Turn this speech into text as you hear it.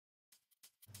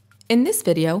In this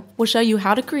video, we'll show you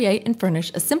how to create and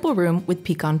furnish a simple room with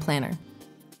pCon Planner.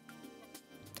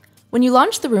 When you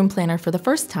launch the Room Planner for the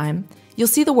first time, you'll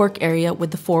see the work area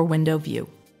with the 4-window view.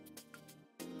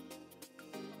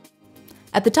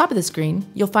 At the top of the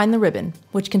screen, you'll find the ribbon,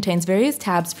 which contains various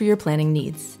tabs for your planning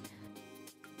needs.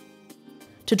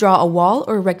 To draw a wall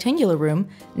or a rectangular room,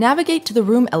 navigate to the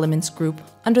Room Elements group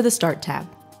under the Start tab.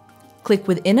 Click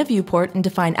within a viewport and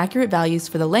define accurate values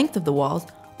for the length of the walls,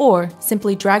 or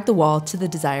simply drag the wall to the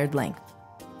desired length.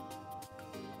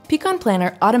 pCon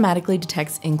Planner automatically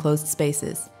detects enclosed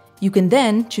spaces. You can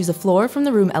then choose a floor from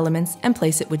the room elements and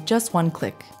place it with just one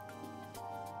click.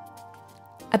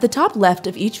 At the top left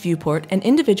of each viewport, an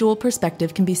individual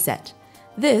perspective can be set.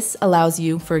 This allows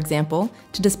you, for example,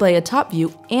 to display a top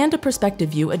view and a perspective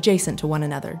view adjacent to one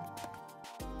another.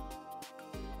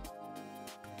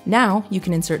 Now you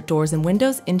can insert doors and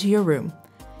windows into your room.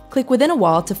 Click within a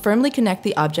wall to firmly connect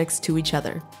the objects to each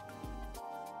other.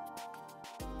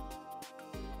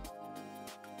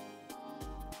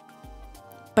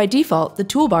 By default, the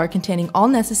toolbar containing all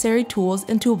necessary tools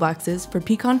and toolboxes for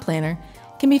pCon Planner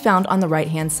can be found on the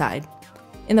right-hand side.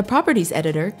 In the Properties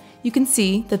editor, you can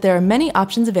see that there are many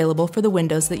options available for the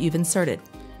windows that you've inserted.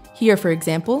 Here, for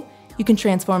example, you can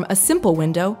transform a simple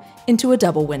window into a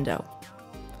double window.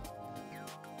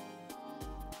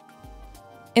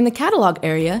 In the Catalog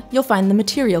area, you'll find the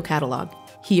Material Catalog.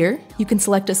 Here, you can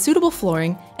select a suitable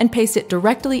flooring and paste it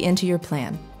directly into your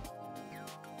plan.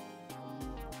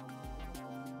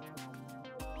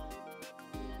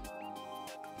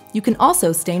 You can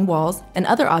also stain walls and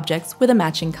other objects with a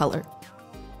matching color.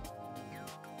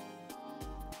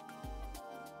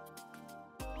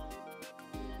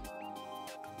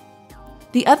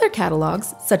 The other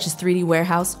catalogs, such as 3D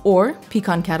Warehouse or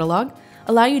pCon Catalog,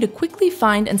 allow you to quickly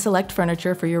find and select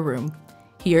furniture for your room.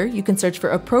 Here, you can search for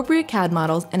appropriate CAD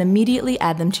models and immediately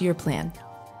add them to your plan.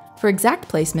 For exact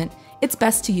placement, it's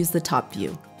best to use the top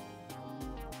view.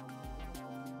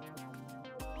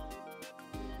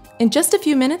 In just a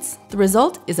few minutes, the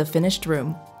result is a finished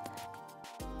room.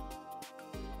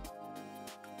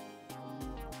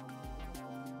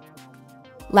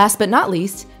 Last but not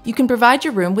least, you can provide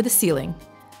your room with a ceiling.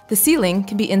 The ceiling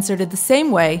can be inserted the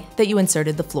same way that you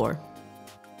inserted the floor.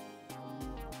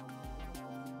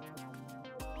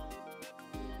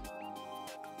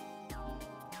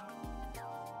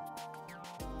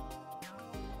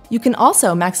 You can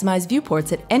also maximize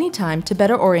viewports at any time to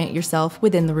better orient yourself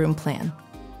within the room plan.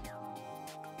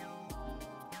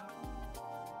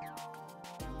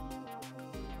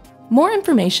 More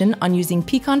information on using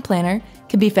pCon Planner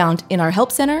can be found in our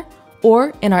Help Center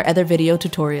or in our other video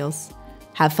tutorials.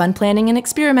 Have fun planning and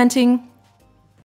experimenting!